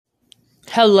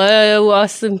Hello,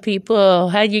 awesome people.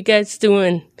 How you guys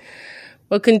doing?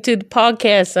 Welcome to the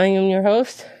podcast. I am your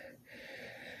host,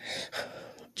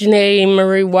 Janae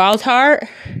Marie Wildheart,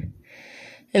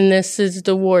 and this is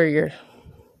The Warrior.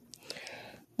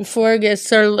 Before I get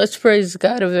started, let's praise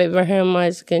God of Abraham,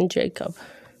 Isaac, and Jacob.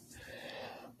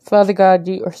 Father God,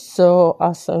 you are so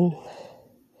awesome.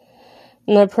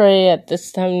 And I pray at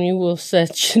this time you will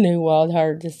set Janae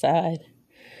Wildheart aside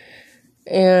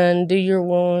and do your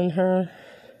will in her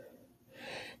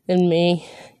and me,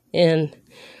 and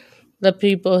let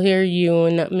people hear you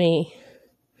and not me,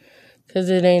 because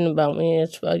it ain't about me,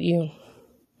 it's about you.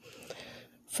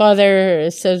 Father,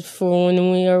 it says, for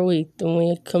when we are weak, then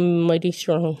we become mighty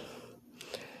strong.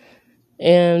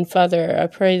 And Father, I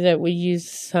pray that we use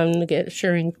this time to get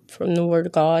strength from the Word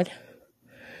of God,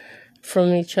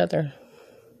 from each other.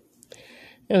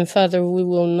 And Father, we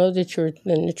will know the truth,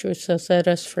 and the truth shall set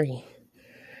us free.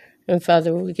 And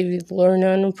Father, we give you glory,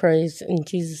 honor, and praise in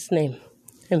Jesus' name.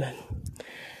 Amen.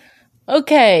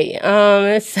 Okay,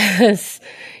 it says,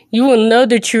 you will know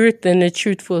the truth, and the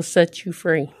truth will set you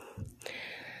free.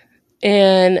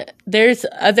 And there's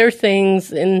other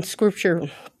things in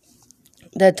Scripture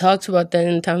that talks about the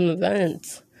end time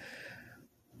events.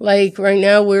 Like right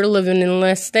now, we're living in the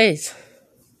last days.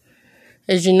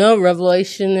 As you know,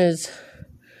 Revelation is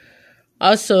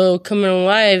also coming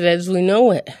alive as we know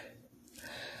it.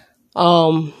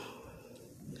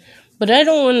 But I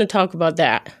don't want to talk about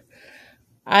that.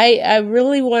 I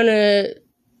really want to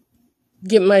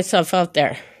get myself out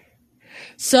there.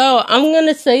 So I'm going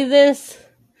to say this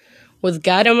with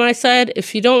God on my side.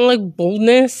 If you don't like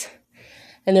boldness,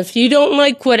 and if you don't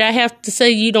like what I have to say,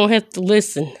 you don't have to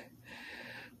listen.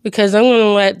 Because I'm going to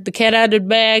let the cat out of the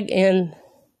bag and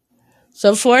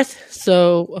so forth.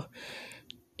 So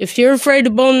if you're afraid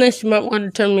of boldness, you might want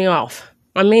to turn me off.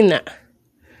 I mean that.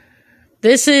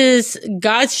 This is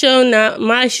God's show, not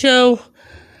my show.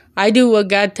 I do what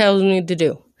God tells me to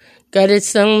do. God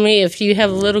is telling me if you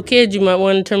have a little kid, you might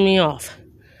want to turn me off.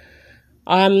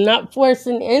 I'm not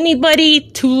forcing anybody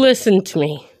to listen to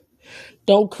me.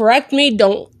 Don't correct me.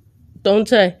 Don't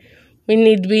say. We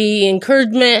need to be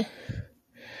encouragement.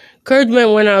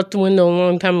 Encouragement went out the window a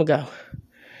long time ago.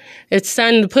 It's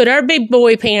time to put our big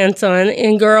boy pants on,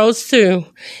 and girls too,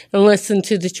 and listen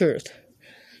to the truth.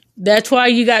 That's why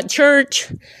you got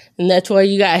church, and that's why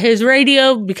you got his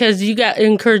radio, because you got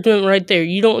encouragement right there.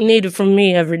 You don't need it from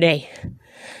me every day.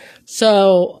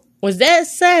 So, with that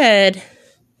said,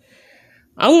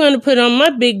 I'm going to put on my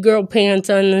big girl pants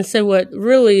on and say what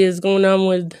really is going on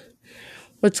with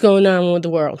what's going on with the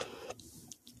world.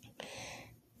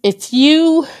 It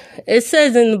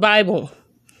says in the Bible,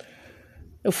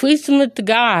 if we submit to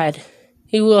God,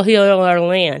 He will heal our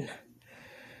land.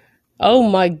 Oh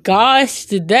my gosh,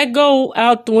 did that go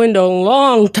out the window a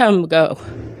long time ago?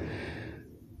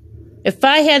 If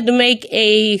I had to make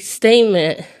a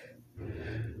statement,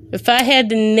 if I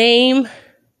had to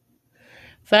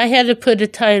put a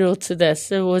title to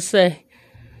this, it would say,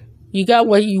 you got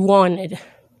what you wanted.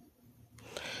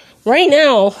 Right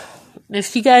now,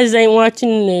 if you guys ain't watching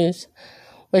the news,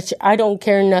 which I don't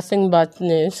care nothing about the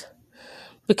news,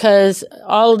 because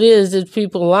all it is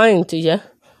people lying to you,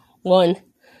 1.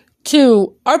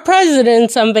 2, our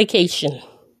president's on vacation.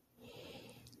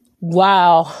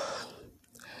 Wow.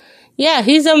 Yeah,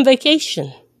 he's on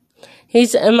vacation.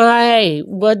 He's MIA.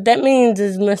 What that means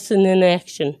is missing in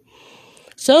action.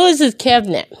 So is his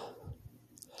cabinet.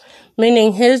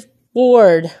 Meaning his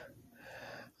board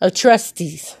of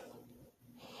trustees.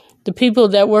 The people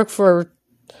that work for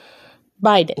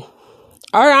Biden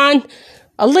are on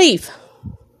a leave.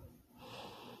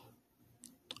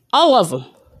 All of them.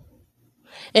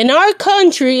 And our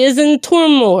country is in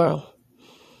turmoil.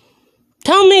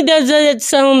 Tell me, does that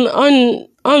sound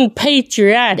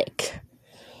unpatriotic?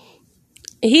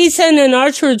 He's sending our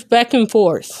troops back and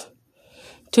forth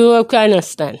to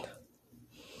Afghanistan,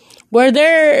 where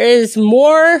there is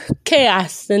more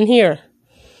chaos than here.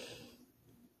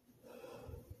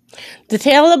 The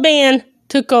Taliban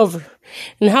took over.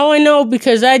 And how I know?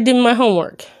 Because I did my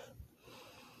homework.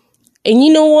 And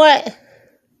you know what?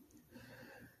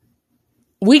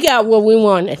 We got what we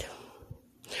wanted.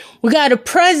 We got a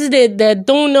president that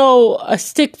don't know a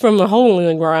stick from a hole in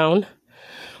the ground.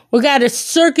 We got a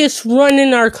circus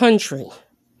running our country.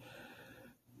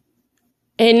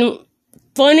 And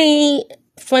funny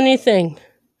thing,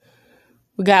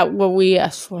 we got what we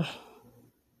asked for.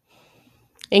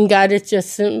 And God is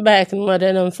just sitting back and let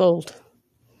it unfold.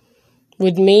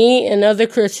 With me and other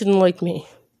Christians like me.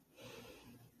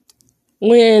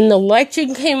 When the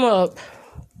election came up,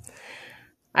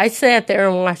 I sat there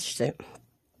and watched it.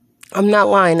 I'm not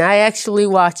lying. I actually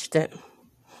watched it.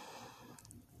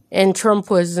 and Trump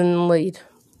was in the lead.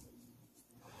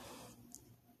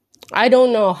 I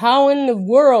don't know how in the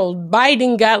world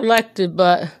Biden got elected,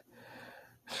 but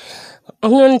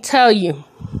I'm going to tell you,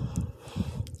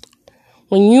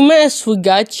 when you mess with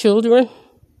God's children,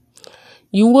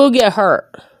 you will get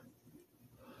hurt.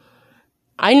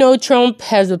 I know Trump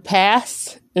has a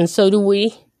past, and so do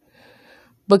we.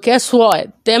 But guess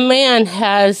what? That man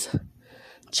has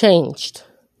changed.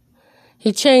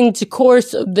 He changed the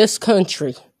course of this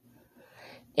country.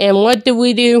 And what did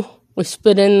we do? We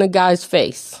spit in the guy's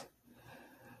face.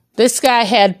 This guy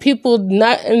had people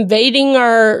not invading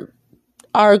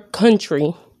our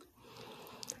country.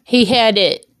 He had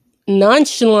it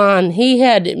nonchalant. He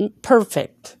had it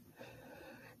perfect.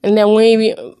 And then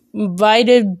we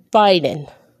invited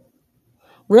Biden.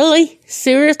 Really?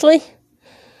 Seriously?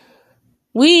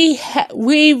 We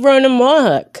run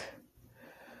amok.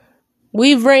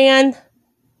 We ran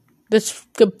this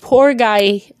poor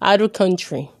guy out of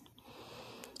country,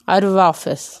 out of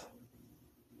office.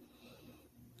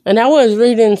 And I was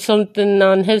reading something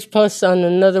on his post on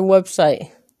another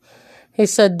website. He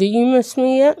said, "Do you miss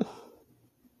me yet?"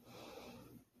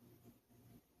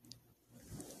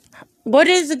 What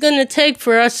is it going to take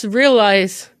for us to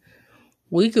realize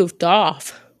we goofed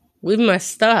off? We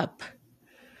messed up.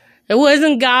 It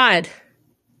wasn't God.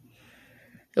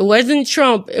 It wasn't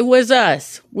Trump. It was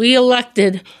us. We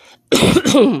elected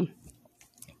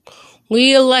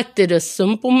a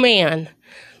simple man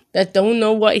that don't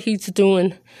know what he's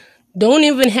doing, don't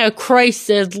even have Christ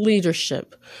as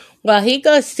leadership. Well, he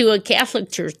goes to a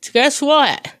Catholic church. Guess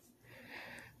what?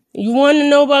 You want to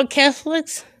know about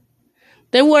Catholics?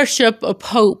 They worship a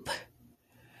pope.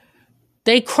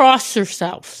 They cross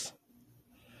themselves.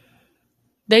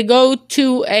 They go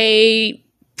to a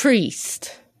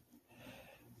priest.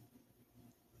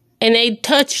 And they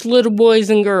touch little boys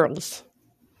and girls.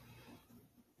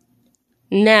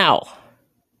 Now,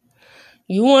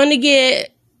 you want to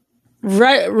get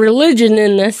religion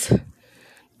in this,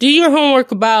 do your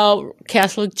homework about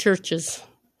Catholic churches.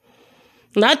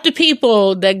 Not the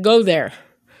people that go there,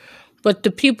 but the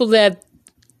people that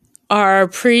are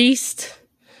priests,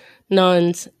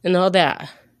 nuns, and all that.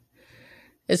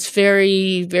 It's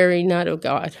very, very not of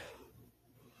God.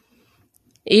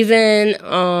 Even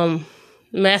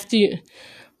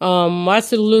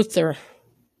Martin Luther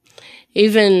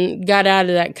even got out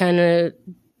of that kind of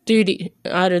duty,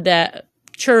 out of that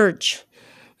church,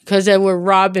 because they were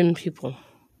robbing people.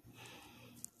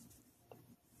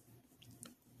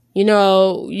 You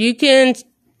know, you can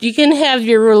have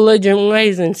your religion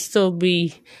ways and still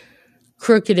be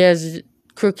crooked as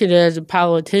a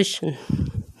politician.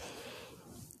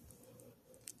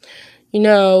 You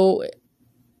know,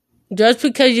 just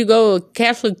because you go to a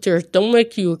Catholic church don't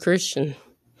make you a Christian.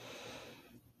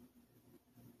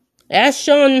 Ask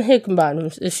Sean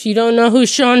Hickenbottoms. If you don't know who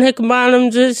Sean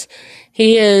Hickenbottoms is,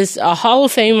 he is a Hall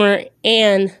of Famer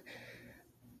and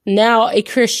now a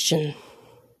Christian.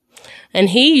 And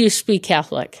he used to be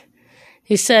Catholic.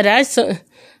 He said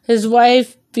his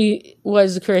wife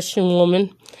was a Christian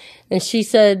woman, and she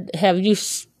said, "Have you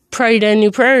prayed any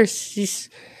prayers?"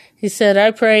 He said,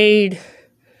 "I prayed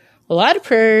a lot of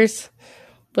prayers,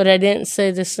 but I didn't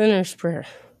say the sinner's prayer."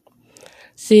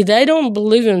 See, they don't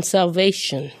believe in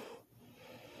salvation.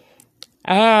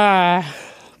 Good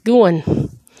one.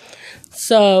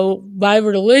 So, by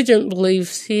religion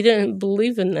beliefs, he didn't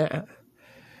believe in that.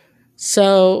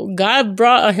 So, God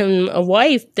brought him a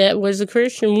wife that was a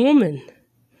Christian woman.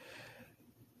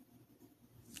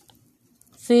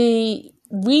 See,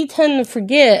 we tend to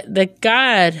forget that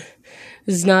God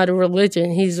is not a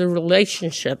religion. He's a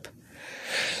relationship.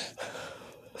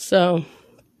 So,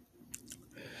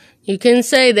 you can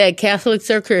say that Catholics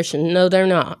are Christian. No, they're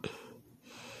not.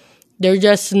 They're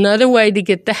just another way to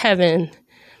get to heaven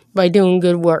by doing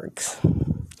good works.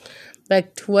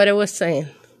 Back to what I was saying.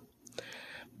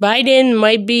 Biden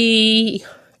might be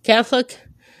Catholic,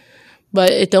 but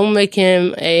it don't make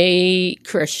him a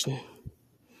Christian.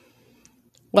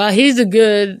 Well, he's a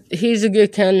good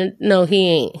kind of, no, he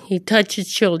ain't. He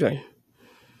touches children.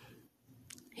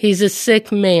 He's a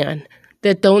sick man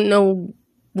that don't know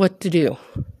what to do.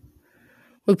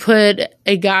 We put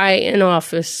a guy in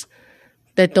office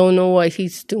that don't know what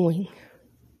he's doing.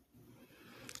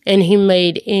 And he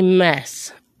made a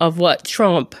mess of what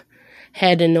Trump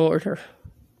had in order.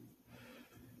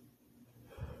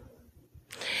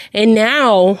 And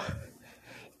now,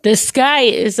 this guy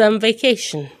is on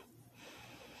vacation.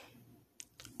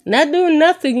 Not doing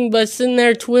nothing but sitting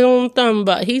there twiddling thumb,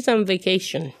 but he's on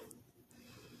vacation.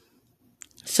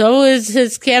 So is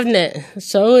his cabinet.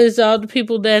 So is all the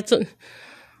people that's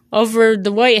over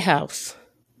the White House.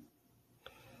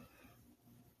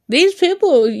 These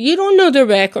people, you don't know their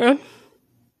background.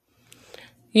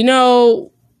 You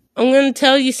know, I'm going to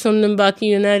tell you something about the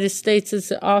United States.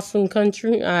 It's an awesome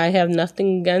country. I have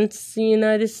nothing against the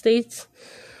United States.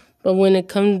 But when it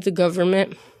comes to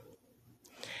government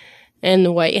and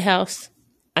the White House,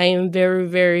 I am very,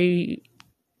 very,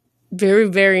 very,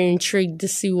 very intrigued to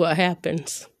see what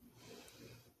happens.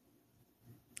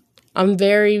 I'm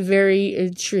very, very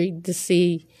intrigued to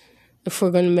see if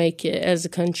we're going to make it as a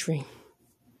country.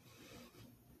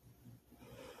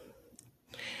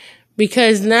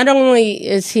 Because not only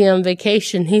is he on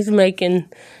vacation, he's making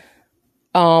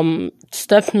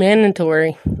stuff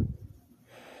mandatory.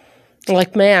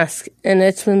 Like masks. And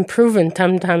it's been proven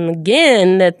time and time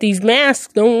again that these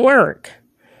masks don't work.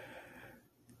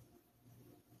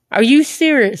 Are you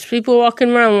serious? People walking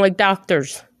around like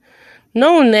doctors,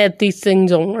 knowing that these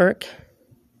things don't work.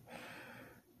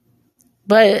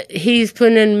 But he's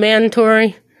putting in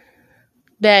mandatory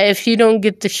that if you don't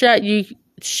get the shot,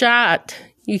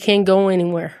 you can't go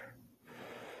anywhere.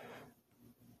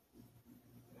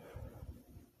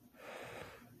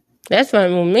 That's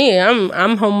fine with me.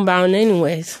 I'm homebound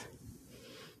anyways.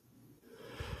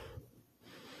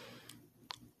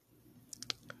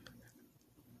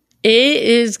 It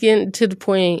is getting to the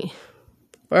point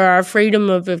where our freedom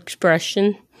of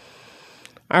expression,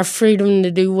 our freedom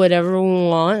to do whatever we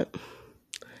want,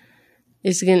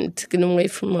 is getting taken away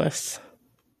from us.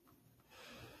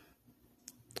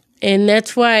 And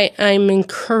that's why I'm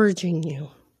encouraging you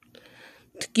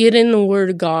to get in the Word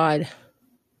of God.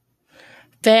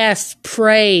 Fast,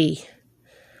 pray.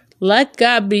 Let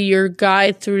God be your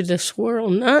guide through this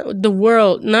world, not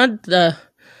the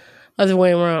other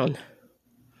way around.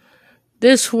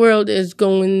 This world is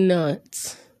going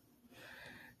nuts.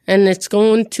 And it's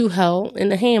going to hell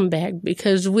in a handbag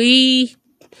because we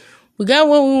got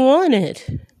what we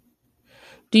wanted.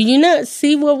 Do you not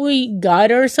see what we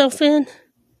got ourselves in?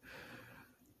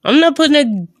 I'm not putting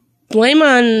the blame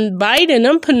on Biden.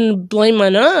 I'm putting the blame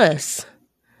on us.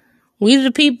 We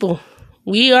the people.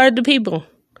 We are the people.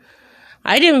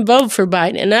 I didn't vote for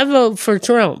Biden. I voted for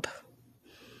Trump.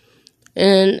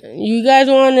 And you guys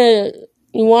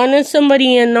wanted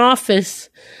somebody in office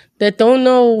that don't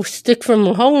know stick from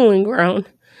a hole in the ground.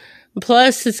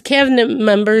 Plus his cabinet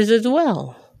members as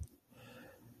well.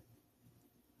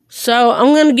 So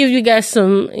I'm going to give you guys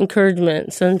some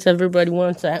encouragement since everybody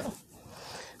wants that.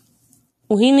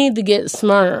 We need to get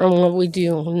smarter on what we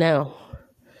do now.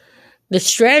 The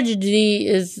strategy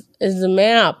is a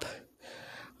map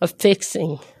of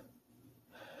fixing.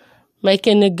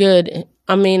 Making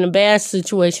a bad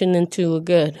situation into a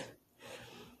good.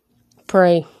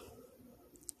 Pray.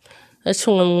 That's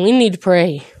when we need to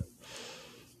pray.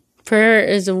 Prayer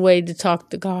is a way to talk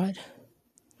to God.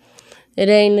 It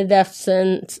ain't a death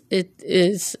sentence. It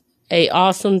is a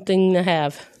awesome thing to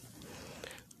have.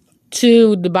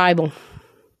 To the Bible.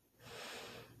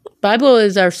 Bible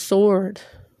is our sword.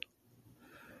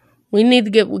 We need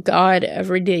to get with God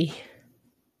every day.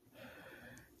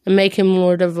 And make him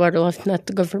Lord of our life, not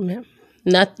the government.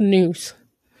 Not the news.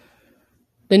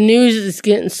 The news is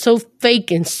getting so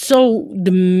fake and so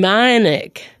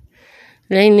demonic.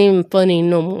 It ain't even funny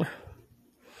no more.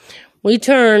 We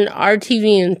turn our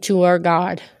TV into our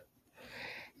God.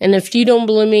 And if you don't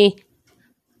believe me,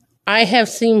 I have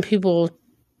seen people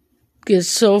get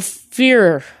so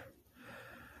fear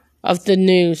of the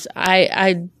news.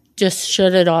 I just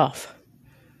shut it off.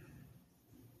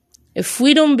 If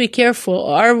we don't be careful,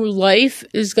 our life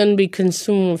is going to be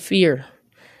consumed with fear.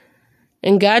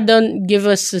 And God doesn't give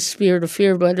us the spirit of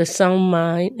fear, but a sound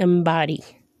mind and body.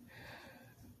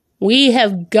 We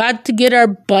have got to get our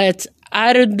butts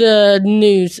out of the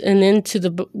news and into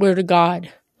the Word of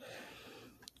God.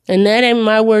 And that ain't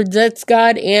my words, that's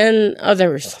God and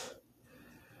others.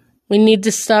 We need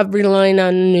to stop relying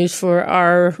on the news for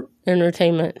our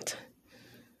entertainment.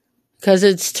 Because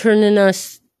it's turning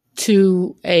us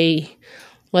to a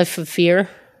life of fear.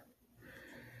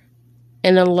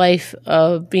 And a life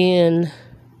of being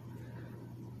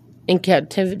in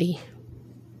captivity.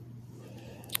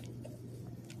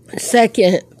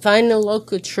 Second, find a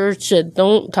local church that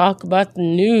don't talk about the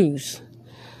news.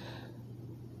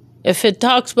 If it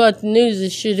talks about the news,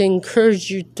 it should encourage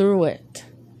you through it,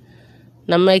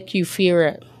 not make you fear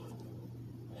it.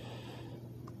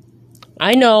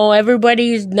 I know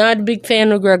everybody's not a big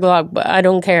fan of Greg Locke, but I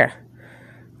don't care.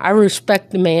 I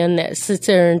respect the man that sits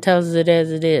there and tells it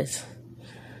as it is.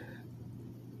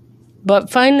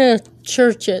 But find a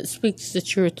church that speaks the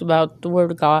truth about the Word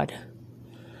of God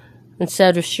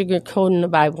instead of sugarcoating the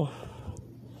Bible.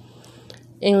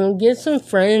 And get some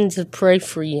friends to pray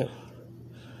for you.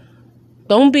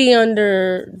 Don't be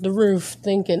under the roof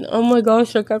thinking, oh my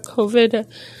gosh, I got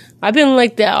COVID. I've been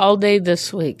like that all day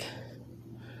this week.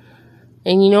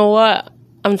 And you know what?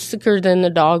 I'm sicker than the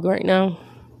dog right now.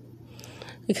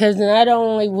 Because not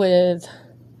only with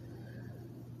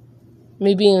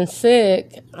me being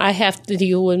sick, I have to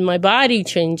deal with my body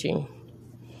changing.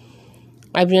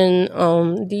 I've been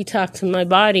detoxing my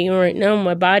body, and right now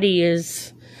my body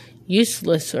is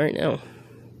useless right now.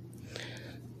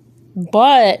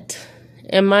 But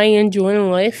am I enjoying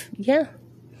life? Yeah.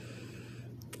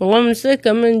 While I'm sick,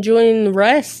 I'm enjoying the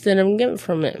rest that I'm getting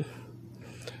from it,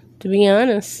 to be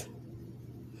honest.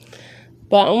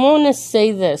 But I want to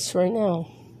say this right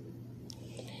now.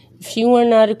 If you are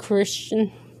not a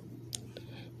Christian,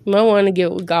 you might want to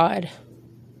get with God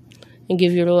and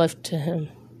give your life to Him.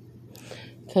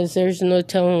 Because there's no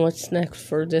telling what's next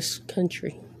for this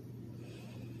country.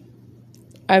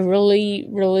 I really,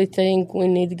 really think we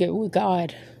need to get with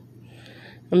God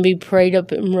and be prayed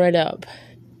up and read up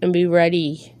and be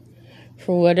ready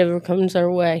for whatever comes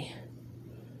our way.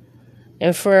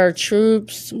 And for our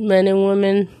troops, men and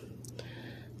women,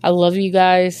 I love you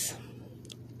guys.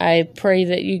 I pray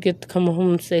that you get to come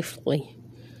home safely.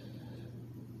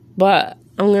 But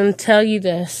I'm going to tell you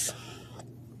this.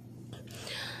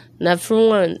 Not for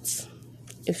once.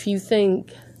 If you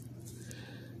think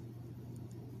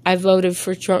I voted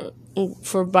for Trump,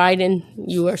 for Biden,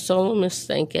 you are so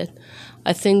mistaken.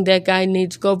 I think that guy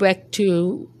needs to go back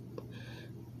to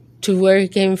where he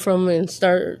came from and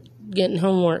start getting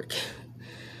homework.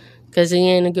 Because he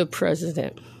ain't a good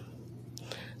president.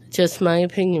 Just my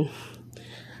opinion.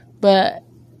 But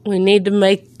we need to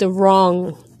make the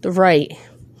wrong the right.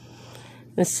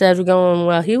 Instead of going,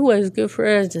 well, he was a good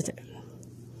president.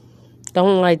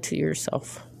 Don't lie to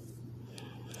yourself.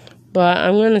 But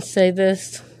I'm going to say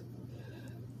this.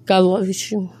 God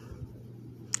loves you.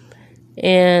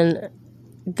 And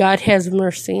God has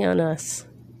mercy on us.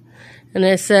 And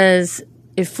it says,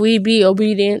 if we be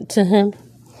obedient to Him,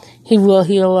 He will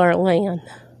heal our land.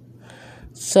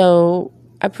 So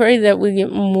I pray that we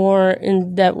get more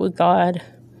in debt with God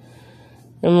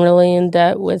and really in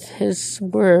debt with His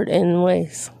word and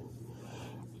ways.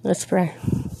 Let's pray.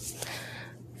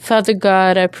 Father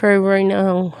God, I pray right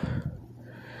now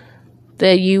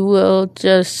that you will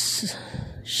just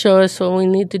show us what we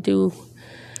need to do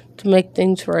to make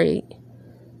things right.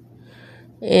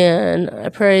 And I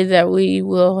pray that we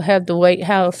will have the White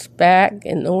House back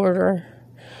in order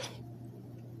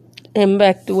and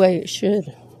back the way it should.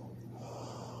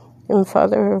 And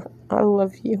Father, I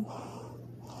love you.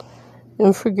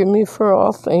 And forgive me for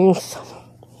all things.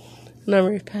 And I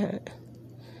repent.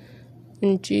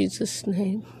 In Jesus'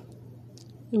 name.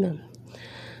 Amen.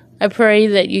 I pray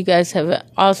that you guys have an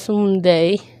awesome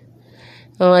day.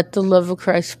 And let the love of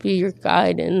Christ be your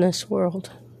guide in this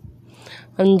world.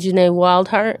 I'm Janae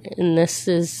Wildheart, and this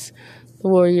is the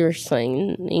Warrior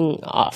signing off.